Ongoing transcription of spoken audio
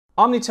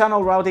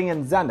Omnichannel routing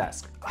in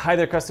Zendesk. Hi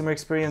there, customer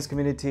experience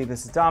community.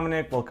 This is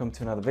Dominic. Welcome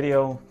to another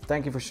video.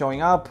 Thank you for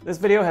showing up. This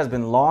video has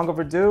been long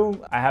overdue.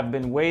 I have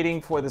been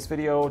waiting for this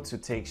video to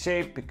take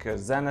shape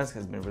because Zendesk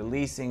has been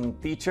releasing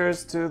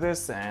features to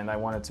this, and I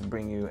wanted to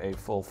bring you a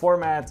full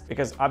format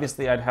because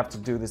obviously I'd have to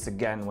do this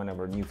again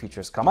whenever new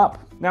features come up.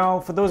 Now,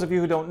 for those of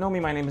you who don't know me,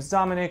 my name is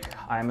Dominic.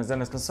 I'm a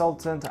Zendesk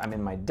consultant. I'm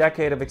in my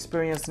decade of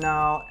experience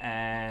now,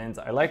 and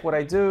I like what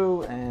I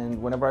do.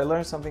 And whenever I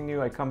learn something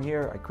new, I come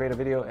here, I create a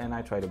video, and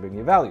I try to bring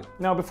you value.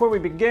 Now, before we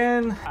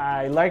begin,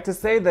 I like to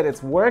say that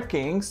it's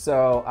working.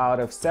 So out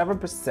of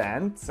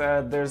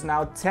 7%, there's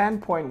now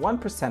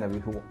 10.1% of you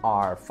who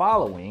are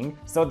following.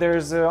 So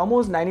there's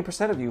almost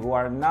 90% of you who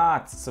are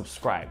not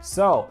subscribed.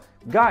 So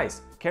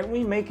guys, can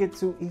we make it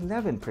to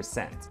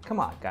 11%? Come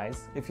on,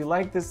 guys. If you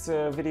like this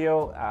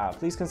video,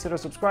 please consider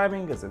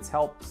subscribing because it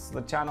helps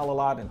the channel a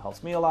lot and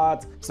helps me a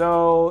lot.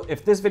 So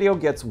if this video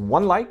gets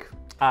 1 like,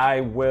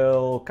 I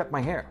will cut my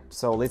hair.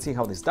 So let's see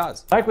how this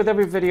does. Like with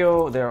every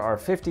video, there are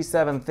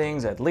 57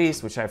 things at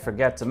least, which I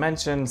forget to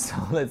mention. So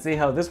let's see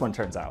how this one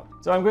turns out.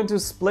 So I'm going to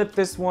split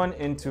this one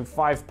into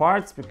 5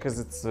 parts because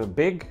it's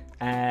big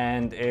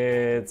and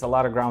it's a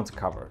lot of ground to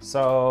cover.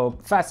 So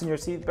fasten your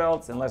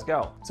seatbelts and let's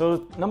go.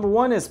 So number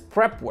 1 is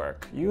prep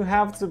work. You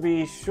have to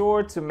be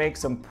sure to make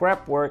some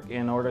prep work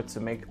in order to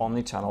make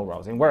omnichannel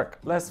routing work.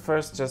 Let's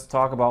first just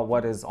talk about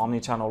what is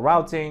omnichannel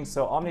routing.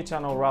 So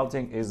omnichannel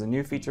routing is a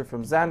new feature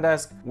from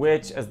Zendesk,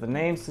 which, as the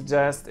name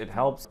suggests, it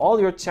helps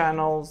all your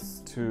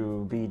channels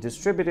to be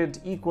distributed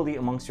equally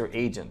amongst your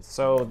agents.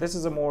 So this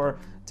is a more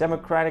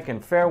democratic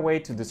and fair way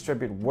to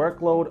distribute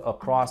workload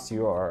across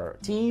your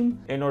team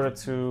in order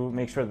to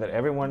make sure that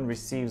everyone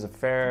receives a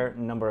fair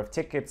number of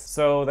tickets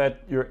so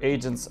that your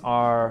agents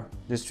are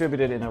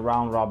distributed in a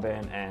round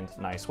robin and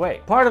nice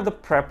way. Part of the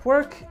prep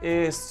work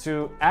is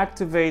to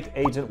activate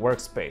agent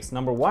workspace,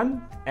 number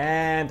 1,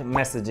 and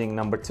messaging,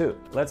 number 2.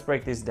 Let's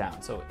break these down.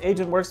 So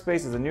agent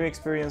workspace is a new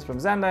experience from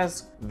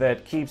Zendesk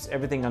that keeps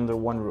everything under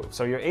one roof.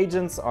 So your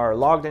agents are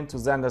logged into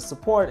Zendesk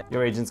support.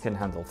 Your agents can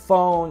handle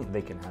phone,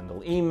 they can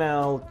handle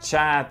email,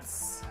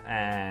 chats,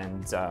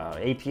 and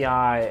API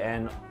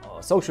and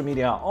social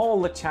media, all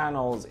the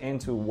channels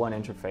into one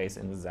interface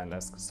in the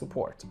Zendesk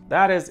support.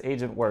 That is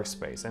agent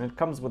workspace, and it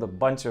comes with a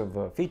bunch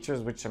of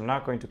features which I'm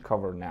not going to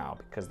cover now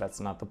because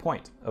that's not the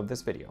point of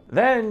this video.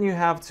 Then you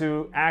have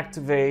to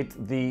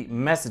activate the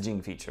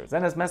messaging feature.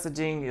 Zendesk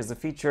messaging is a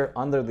feature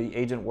under the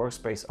agent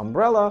workspace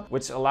umbrella,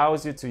 which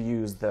allows you to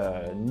use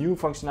the new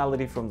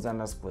functionality from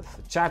Zendesk with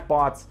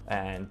chatbots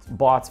and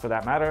bots for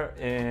that matter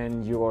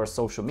in your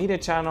social media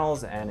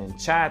channels and in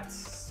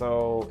chats.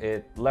 So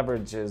it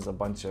leverages a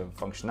bunch of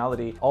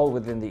functionality all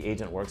within the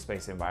agent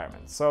workspace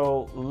environment.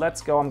 So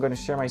let's go. I'm going to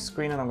share my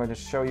screen and I'm going to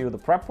show you the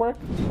prep work.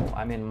 So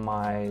I'm in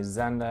my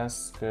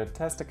Zendesk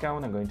test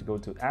account. I'm going to go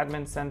to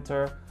Admin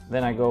Center.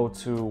 Then I go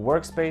to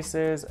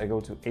Workspaces. I go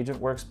to Agent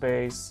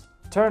Workspace,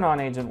 turn on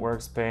Agent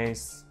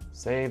Workspace,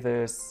 save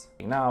this.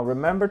 Now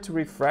remember to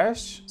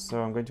refresh.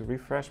 So I'm going to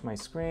refresh my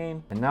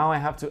screen. And now I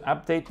have to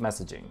update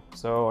messaging.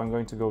 So I'm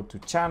going to go to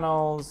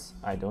channels.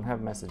 I don't have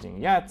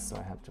messaging yet, so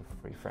I have to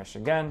refresh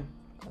again.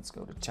 Let's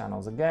go to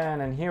channels again,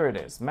 and here it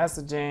is,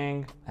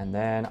 messaging. And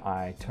then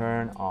I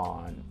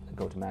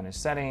go to manage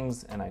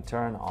settings and I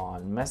turn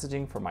on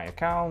messaging for my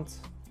account.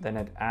 Then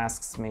it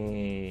asks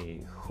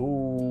me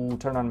who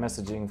turn on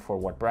messaging for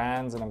what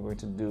brands, and I'm going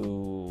to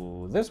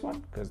do this one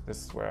because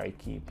this is where I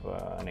keep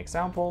an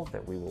example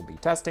that we will be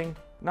testing.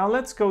 Now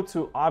let's go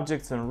to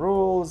objects and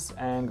rules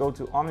and go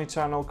to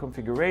omnichannel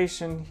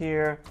configuration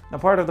here. Now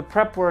part of the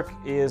prep work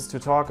is to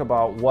talk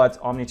about what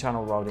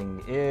omnichannel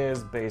routing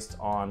is based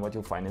on what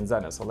you'll find in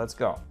Zendesk. So let's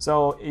go.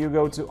 So you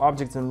go to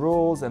objects and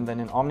rules, and then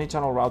in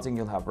omnichannel routing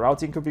you'll have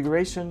routing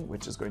configuration,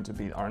 which is going to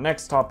be our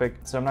next topic.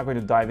 So I'm not going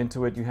to dive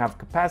into it. You have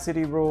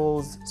capacity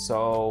rules.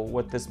 So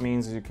what this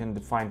means is you can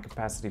define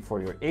capacity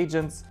for your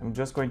agents. I'm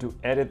just going to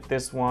edit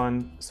this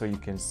one so you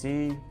can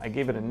see. I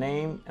gave it a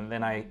name and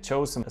then I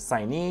chose some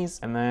assignees,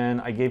 and then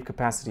I gave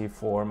capacity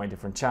for my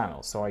different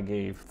channels. So I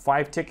gave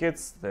 5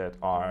 tickets that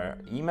are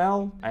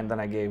email, and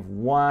then I gave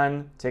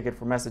 1 ticket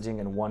for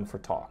messaging and 1 for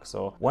talk.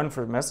 So 1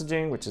 for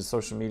messaging, which is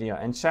social media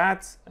and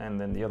chat, and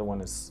then the other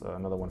one is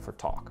another one for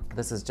talk.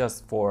 This is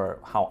just for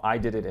how I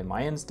did it in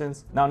my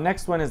instance. Now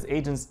next one is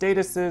agent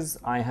statuses.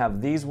 I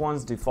have these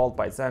ones default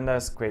by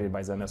Zendesk, created by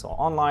Zendesk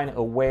online,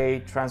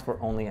 away, transfer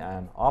only,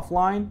 and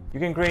offline. You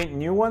can create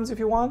new ones if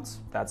you want.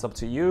 That's up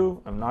to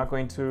you. I'm not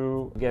going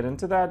to get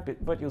into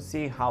that, but you'll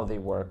see how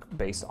they work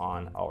based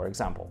on our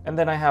example. And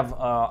then I have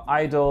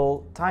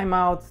idle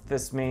timeout.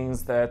 This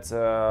means that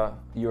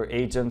your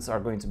agents are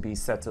going to be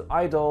set to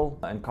idle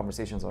and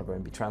conversations are going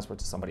to be transferred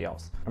to somebody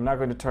else. I'm not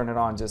going to turn it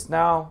on just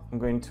now. I'm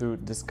going to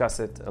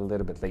discuss it a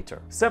little bit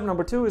later. Step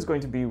number 2 is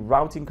going to be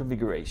routing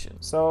configuration.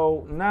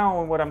 So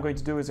now what I'm going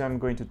to do is I'm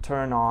going to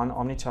turn on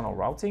omnichannel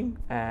routing,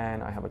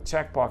 and I have a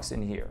checkbox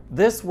in here.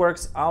 This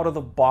works out of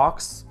the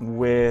box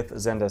with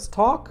Zendesk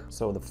Talk,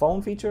 so the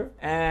phone feature,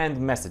 and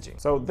messaging.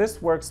 So this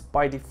works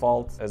by default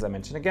default, as I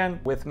mentioned again,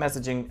 with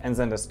messaging and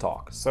Zendesk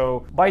Talk.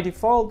 So by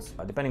default,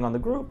 depending on the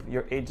group,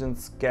 your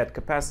agents get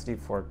capacity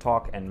for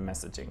talk and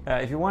messaging.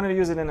 If you want to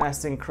use it in an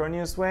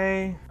asynchronous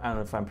way, I don't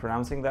know if I'm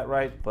pronouncing that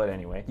right, but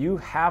anyway, you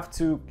have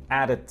to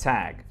add a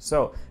tag.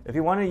 So if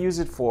you want to use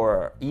it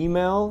for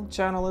email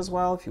channel as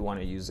well, if you want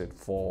to use it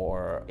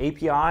for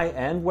API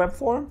and web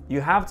form,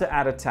 you have to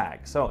add a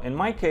tag. So in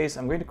my case,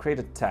 I'm going to create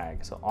a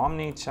tag. So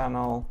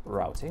Omnichannel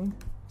Routing.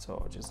 So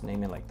I'll just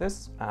name it like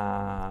this,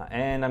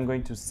 and I'm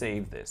going to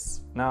save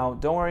this. Now,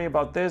 don't worry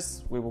about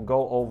this. We will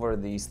go over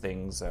these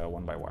things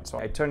one by one. So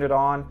I turned it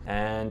on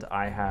and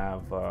I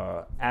have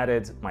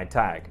added my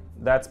tag.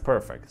 That's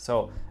perfect.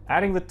 So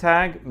adding the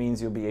tag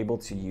means you'll be able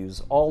to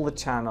use all the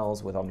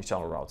channels with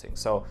omnichannel routing.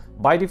 So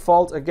by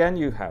default, again,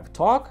 you have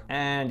talk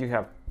and you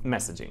have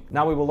messaging.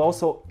 Now we will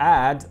also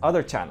add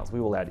other channels.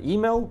 We will add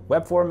email,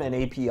 web form, and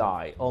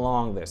API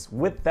along this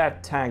with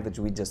that tag that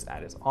we just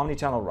added,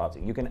 omnichannel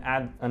routing. You can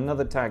add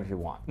another tag if you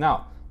want.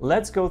 Now,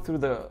 let's go through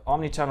the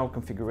omnichannel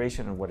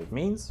configuration and what it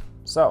means.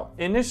 So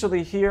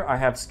initially here I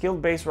have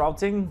skill-based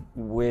routing,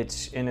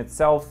 which in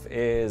itself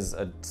is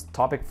a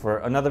topic for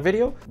another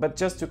video, but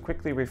just to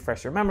quickly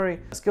refresh your memory,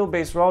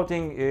 skill-based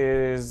routing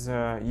is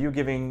you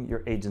giving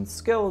your agents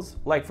skills,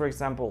 like for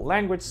example,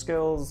 language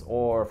skills,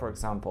 or for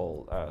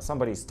example,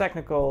 somebody's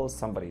technical,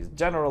 somebody's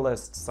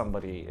generalist,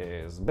 somebody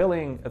is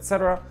billing,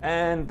 etc.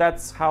 And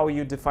that's how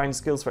you define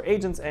skills for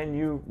agents and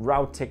you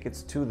route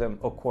tickets to them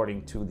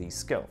according to these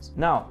skills.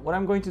 Now, what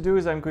I'm going to do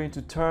is I'm going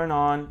to turn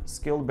on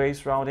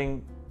skill-based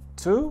routing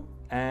 2,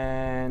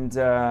 and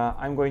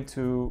I'm going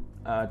to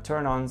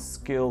turn on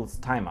skills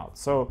timeout.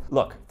 So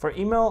look, for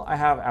email, I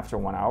have after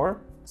 1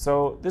 hour.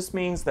 So this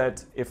means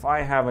that if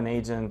I have an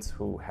agent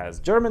who has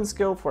German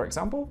skill, for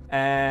example,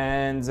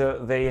 and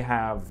they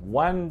have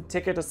one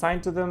ticket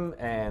assigned to them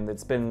and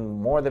it's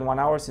been more than 1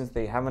 hour since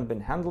they haven't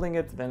been handling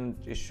it, then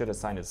you should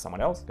assign it to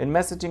someone else. In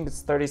messaging,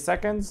 it's 30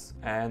 seconds,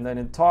 and then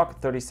in talk,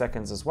 30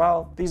 seconds as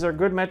well. These are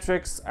good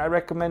metrics. I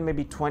recommend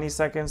maybe 20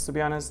 seconds, to be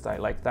honest. I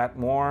like that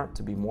more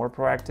to be more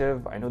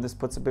proactive. I know this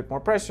puts a bit more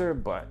pressure,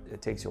 but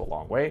it takes you a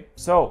long way.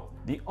 So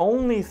the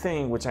only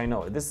thing which I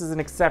know, this is an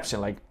exception,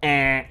 like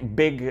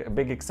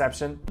big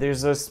exception.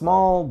 There's a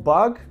small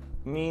bug,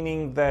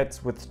 meaning that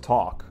with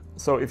talk.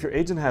 So if your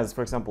agent has,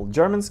 for example,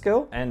 German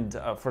skill, and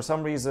for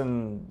some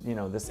reason, you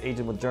know, this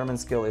agent with German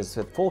skill is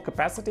at full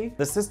capacity,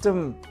 the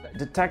system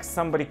detects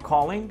somebody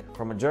calling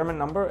from a German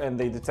number and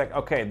they detect,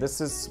 okay,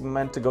 this is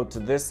meant to go to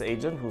this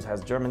agent who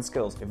has German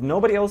skills. If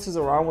nobody else is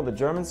around with a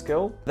German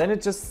skill, then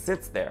it just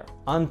sits there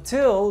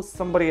until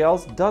somebody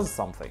else does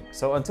something.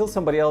 So until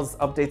somebody else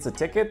updates a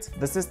ticket,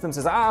 the system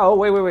says, oh,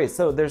 wait.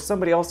 So there's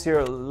somebody else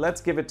here. Let's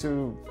give it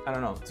to, I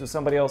don't know, to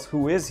somebody else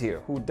who is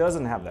here, who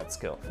doesn't have that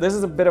skill. This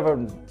is a bit of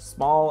a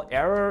small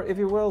error, if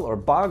you will, or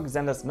bug.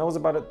 Zendesk knows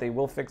about it. They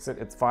will fix it.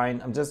 It's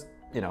fine. I'm just,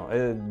 you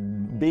know,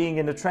 being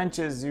in the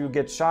trenches, you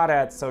get shot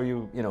at, so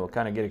you know,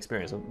 kind of get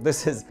experience. So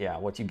this is, yeah,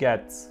 what you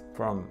get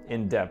from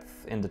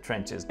in-depth, in the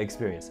trenches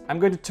experience. I'm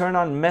going to turn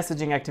on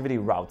messaging activity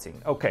routing.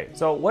 Okay,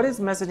 so what is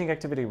messaging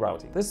activity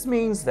routing? This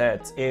means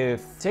that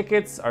if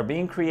tickets are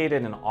being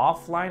created in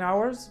offline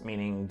hours,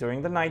 meaning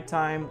during the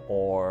nighttime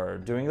or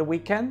during the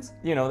weekends,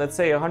 you know, let's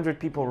say 100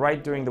 people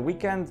write during the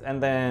weekend,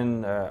 and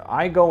then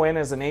I go in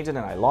as an agent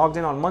and I logged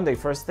in on Monday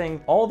first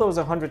thing, all those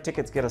 100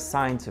 tickets get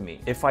assigned to me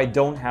if I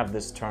don't have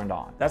this turned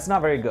on. That's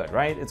not very good,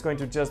 right? It's going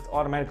to just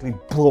automatically,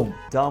 boom,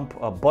 dump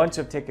a bunch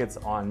of tickets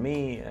on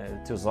me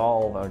to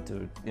solve or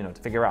to, you know,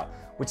 to figure out,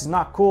 which is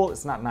not cool.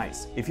 It's not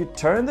nice. If you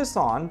turn this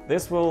on,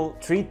 this will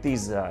treat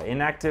these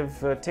inactive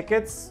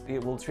tickets,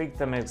 it will treat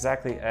them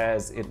exactly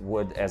as it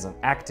would as an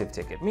active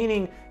ticket,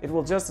 meaning it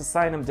will just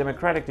assign them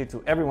democratically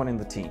to everyone in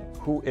the team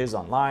who is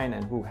online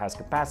and who has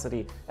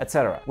capacity,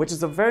 etc., which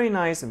is a very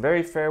nice and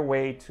very fair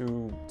way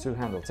to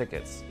handle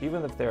tickets,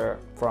 even if they're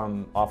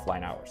from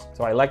offline hours.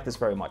 So I like this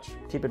very much.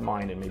 Keep in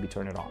mind and maybe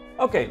turn it on.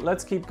 Okay,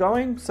 let's keep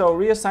going. So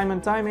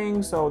reassignment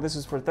timing. So this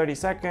is for 30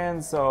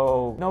 seconds.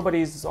 So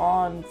nobody's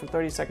on for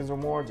 30 seconds or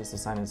more, just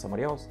assign it to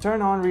somebody else.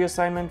 Turn on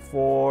reassignment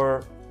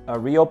for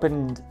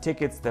reopened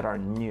tickets that are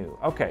new.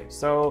 Okay,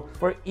 so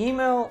for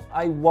email,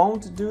 I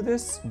won't do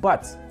this,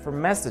 but for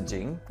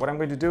messaging, what I'm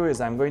going to do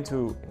is I'm going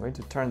to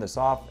turn this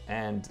off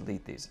and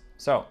delete these.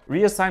 So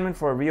reassignment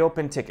for a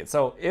reopened ticket.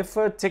 So if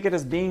a ticket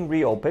is being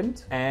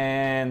reopened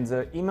and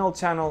the email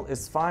channel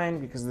is fine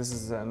because this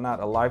is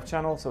not a live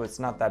channel, so it's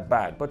not that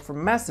bad. But for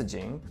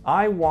messaging,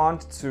 I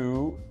want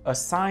to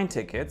assign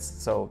tickets,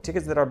 so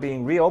tickets that are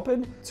being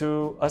reopened,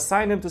 to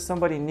assign them to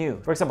somebody new.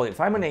 For example, if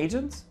I'm an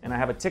agent and I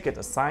have a ticket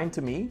assigned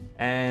to me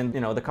and,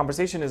 you know, the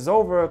conversation is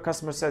over, a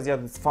customer says, yeah,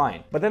 that's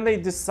fine. But then they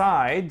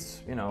decide,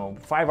 you know,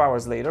 5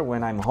 hours later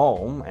when I'm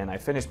home and I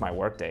finish my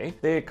workday,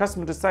 the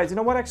customer decides, you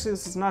know what, actually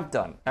this is not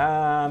done.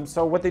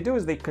 So what they do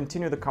is they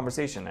continue the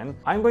conversation and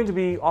I'm going to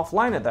be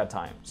offline at that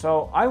time.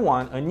 So I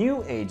want a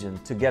new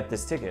agent to get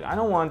this ticket. I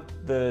don't want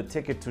the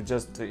ticket to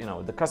just, you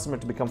know, the customer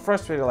to become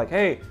frustrated like,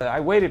 hey,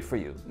 I waited for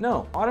you.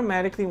 No,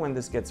 automatically when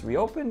this gets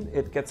reopened,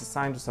 it gets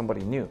assigned to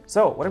somebody new.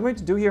 So what I'm going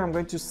to do here, I'm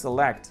going to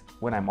select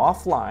when I'm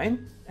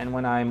offline and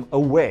when I'm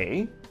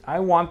away, I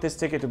want this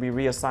ticket to be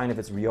reassigned if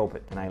it's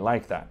reopened, and I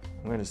like that.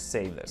 I'm going to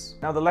save this.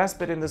 Now the last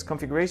bit in this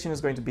configuration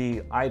is going to be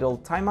idle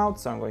timeout.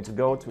 So I'm going to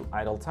go to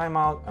idle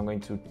timeout. I'm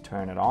going to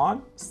turn it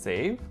on,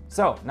 save.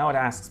 So now it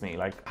asks me,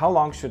 like, how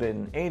long should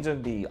an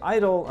agent be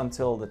idle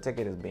until the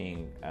ticket is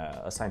being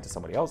assigned to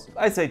somebody else?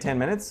 I'd say 10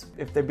 minutes.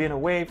 If they've been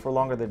away for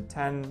longer than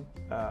 10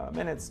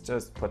 minutes,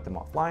 just put them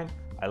offline.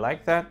 I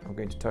like that. I'm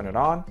going to turn it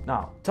on.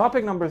 Now,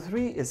 topic number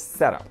 3 is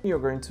setup. You're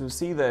going to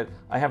see that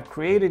I have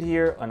created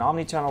here an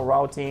omnichannel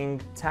routing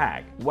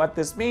tag. What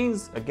this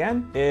means,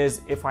 again,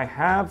 is if I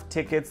have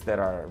tickets that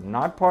are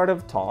not part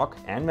of talk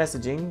and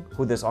messaging,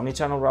 who this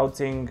omnichannel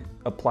routing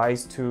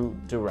applies to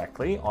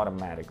directly,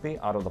 automatically,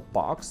 out of the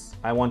box.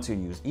 I want to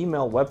use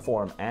email, web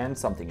form, and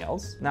something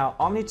else. Now,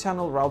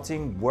 omnichannel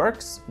routing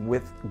works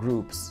with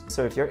groups.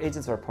 So if your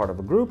agents are part of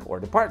a group or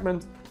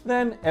department,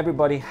 then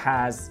everybody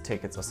has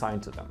tickets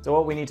assigned to them. So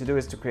what we need to do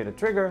is to create a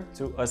trigger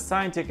to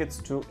assign tickets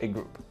to a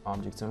group.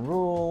 Objects and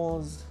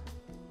rules,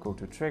 go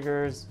to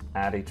triggers,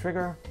 add a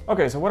trigger.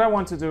 Okay, so what I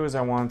want to do is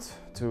I want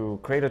to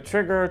create a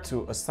trigger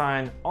to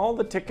assign all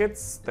the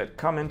tickets that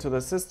come into the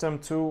system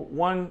to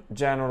one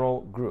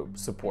general group,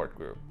 support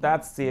group.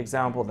 That's the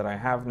example that I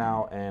have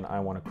now and I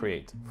want to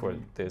create for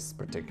this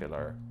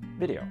particular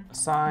video.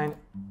 Assign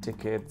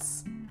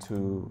tickets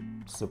to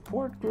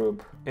support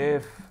group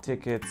if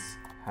tickets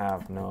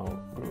have no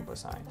group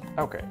assigned.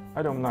 Okay,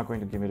 I'm not going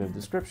to give it a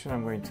description.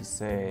 I'm going to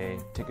say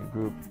ticket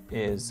group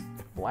is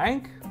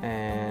blank,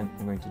 and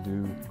I'm going to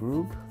do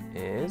group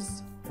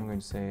is, I'm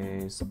going to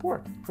say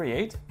support.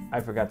 Create.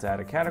 I forgot to add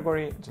a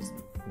category. Just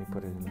let me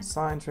put it in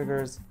assign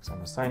triggers, so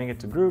I'm assigning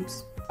it to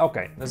groups.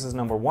 Okay, this is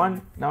number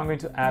 1. Now I'm going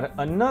to add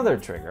another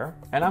trigger,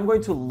 and I'm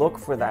going to look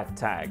for that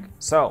tag.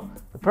 So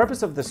the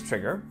purpose of this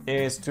trigger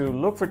is to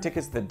look for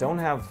tickets that don't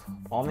have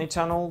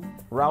omnichannel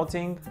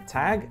routing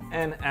tag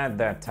and add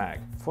that tag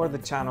for the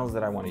channels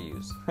that I want to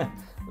use.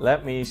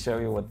 Let me show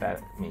you what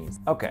that means.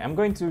 Okay, I'm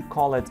going to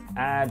call it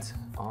add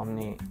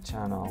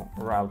omnichannel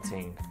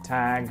routing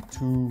tag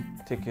to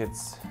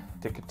tickets,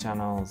 ticket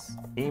channels,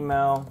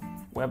 email,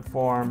 web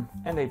form,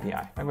 and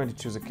API. I'm going to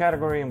choose a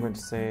category. I'm going to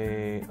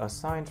say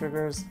assign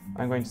triggers.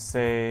 I'm going to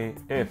say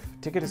if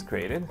ticket is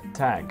created,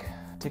 tag,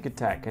 ticket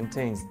tag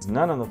contains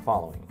none of the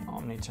following.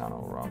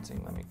 Omnichannel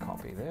routing, let me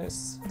copy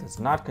this. Does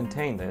not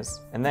contain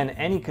this. And then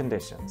any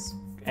conditions.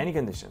 Any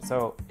condition.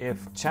 So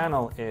if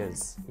channel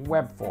is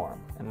web form,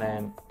 and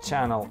then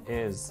channel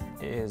is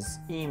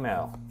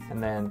email,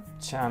 and then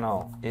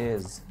channel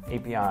is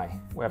API,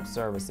 web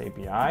service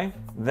API,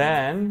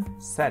 then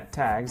set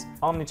tags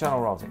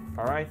omnichannel routing.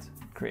 All right,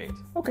 create.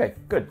 Okay,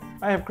 good.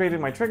 I have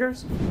created my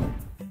triggers.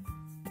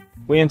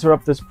 We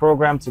interrupt this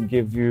program to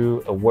give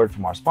you a word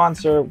from our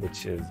sponsor,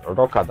 which is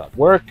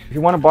Roka.work. If you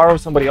want to borrow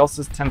somebody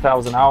else's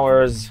 10,000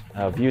 hours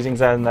of using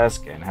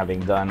Zendesk and having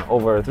done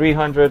over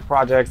 300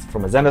 projects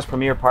from a Zendesk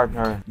Premier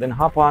partner, then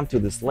hop on to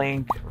this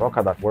link,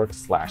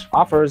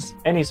 roka.work/offers.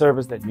 Any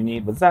service that you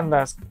need with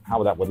Zendesk,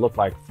 how that would look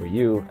like for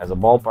you as a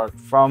ballpark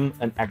from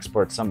an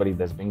expert, somebody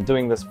that's been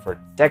doing this for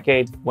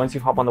decades. Once you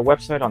hop on the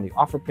website, on the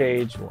offer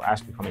page, we'll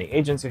ask you how many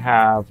agents you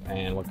have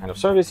and what kind of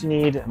service you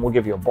need, and we'll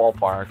give you a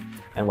ballpark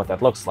and what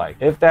that looks like.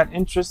 If that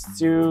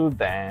interests you,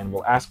 then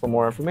we'll ask for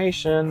more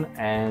information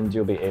and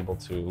you'll be able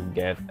to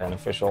get an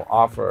official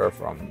offer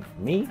from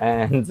me.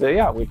 And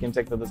yeah, we can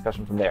take the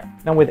discussion from there.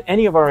 Now, with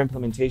any of our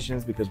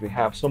implementations, because we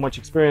have so much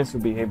experience,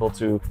 you'll be able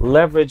to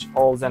leverage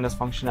all Zendesk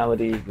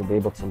functionality. You'll be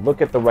able to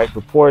look at the right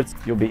reports.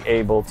 You'll be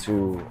able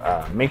to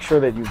make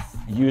sure that you're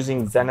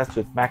using Zendesk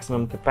with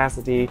maximum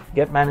capacity,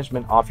 get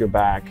management off your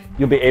back.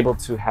 You'll be able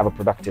to have a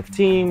productive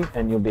team,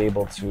 and you'll be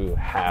able to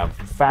have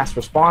fast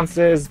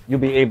responses. You'll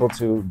be able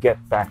to get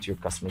back to your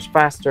customers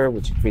faster,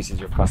 which increases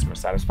your customer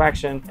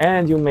satisfaction,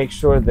 and you make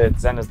sure that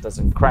Zendesk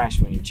doesn't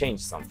crash when you change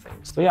something.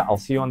 So yeah, I'll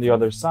see you on the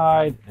other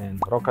side and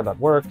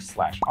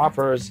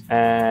roka.work/offers,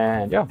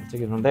 and yeah, we'll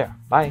take it from there.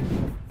 Bye.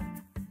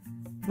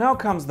 Now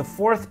comes the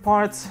fourth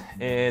part.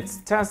 It's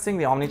testing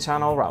the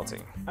omnichannel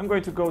routing. I'm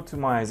going to go to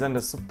my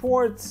Zendesk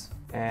support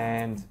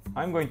and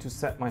I'm going to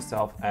set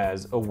myself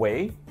as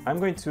away. I'm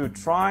going to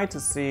try to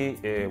see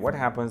what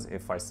happens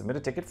if I submit a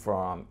ticket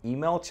from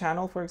email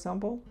channel, for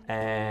example,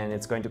 and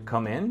it's going to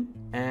come in.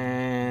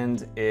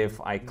 And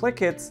if I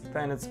click it,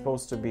 then it's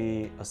supposed to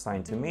be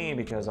assigned to me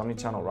because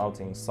omnichannel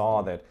routing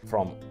saw that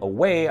from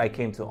away I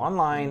came to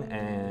online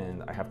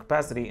and I have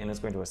capacity and it's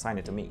going to assign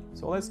it to me.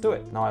 So let's do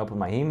it. Now I open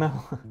my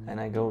email and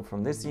I go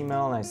from this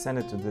email and I send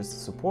it to this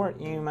support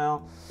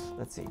email.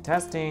 Let's see,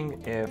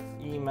 testing if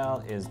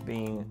email is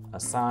being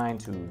assigned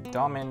to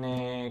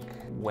Dominic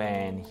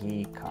when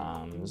he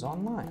comes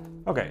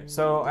online. Okay,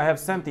 so I have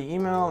sent the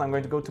email. I'm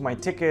going to go to my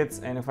tickets,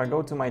 and if I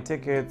go to my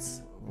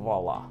tickets,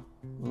 voila.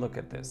 Look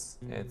at this.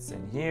 It's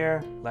in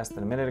here. Less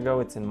than a minute ago,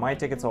 it's in my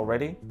tickets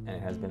already, and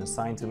it has been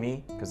assigned to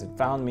me because it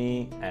found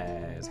me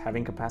as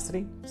having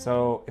capacity.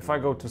 So if I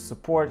go to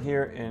support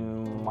here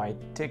in my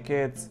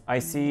tickets, I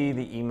see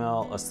the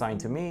email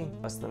assigned to me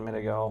less than a minute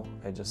ago.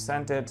 I just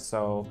sent it.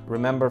 So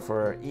remember,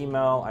 for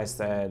email, I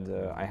said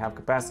I have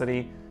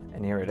capacity.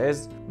 and here it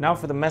is. Now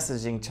for the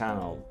messaging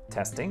channel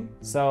testing.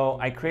 So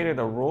I created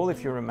a rule,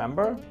 if you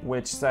remember,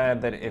 which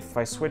said that if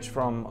I switch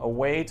from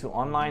away to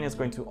online, it's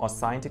going to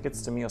assign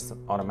tickets to me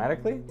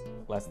automatically.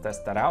 Let's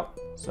test that out.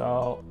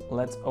 So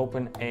let's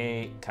open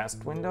a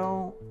test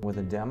window with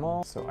a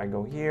demo. So I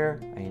go here,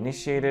 I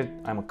initiate it,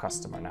 I'm a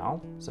customer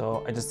now.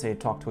 So I just say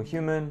talk to a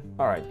human.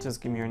 All right,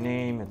 just give me your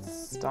name.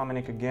 It's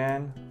Dominic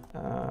again.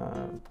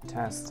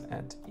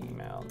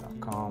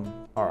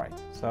 Test@email.com. All right,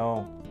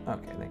 so,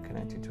 okay, they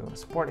connect you to a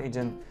support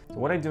agent. So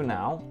what I do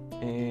now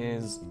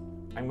is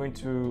I'm going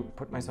to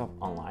put myself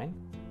online.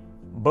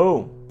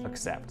 Boom,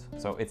 accept.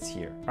 So it's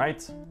here,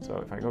 right? So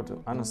if I go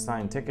to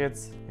unassigned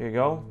tickets, here you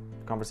go.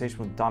 Conversation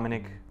with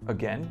Dominic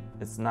again.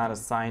 It's not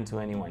assigned to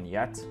anyone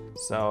yet.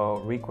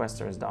 So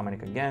requester is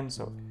Dominic again.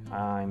 So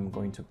I'm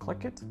going to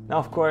click it. Now,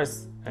 of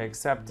course, I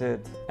accept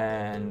it,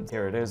 and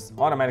here it is,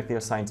 automatically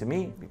assigned to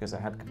me because I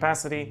had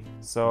capacity.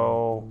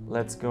 So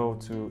let's go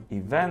to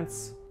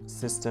events,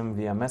 system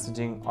via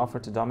messaging, offer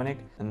to Dominic,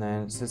 and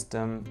then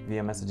system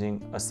via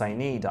messaging,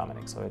 assignee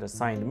Dominic. So it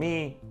assigned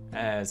me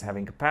as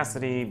having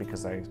capacity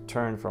because I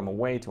turned from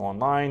away to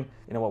online.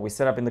 You know what we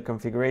set up in the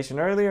configuration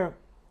earlier?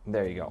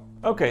 There you go.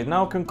 Okay,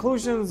 now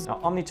conclusions. Now,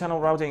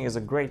 omnichannel routing is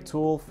a great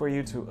tool for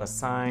you to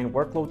assign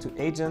workload to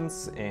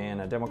agents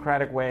in a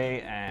democratic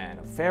way and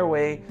a fair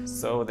way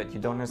so that you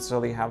don't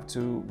necessarily have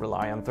to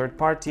rely on third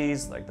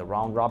parties like the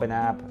round robin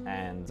app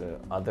and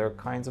other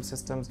kinds of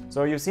systems.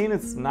 So you've seen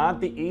it's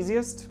not the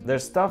easiest.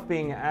 There's stuff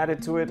being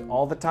added to it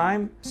all the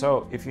time.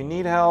 So if you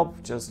need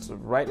help, just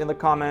write in the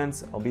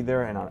comments. I'll be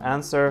there and I'll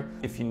answer.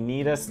 If you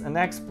need an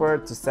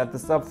expert to set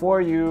this up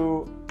for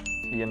you,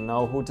 you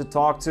know who to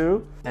talk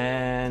to.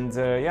 And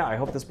yeah, I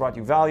hope this brought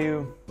you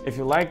value. If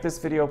you like this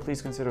video,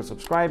 please consider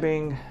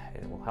subscribing.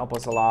 It will help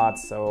us a lot.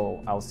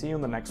 So I'll see you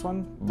in the next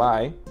one.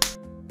 Bye.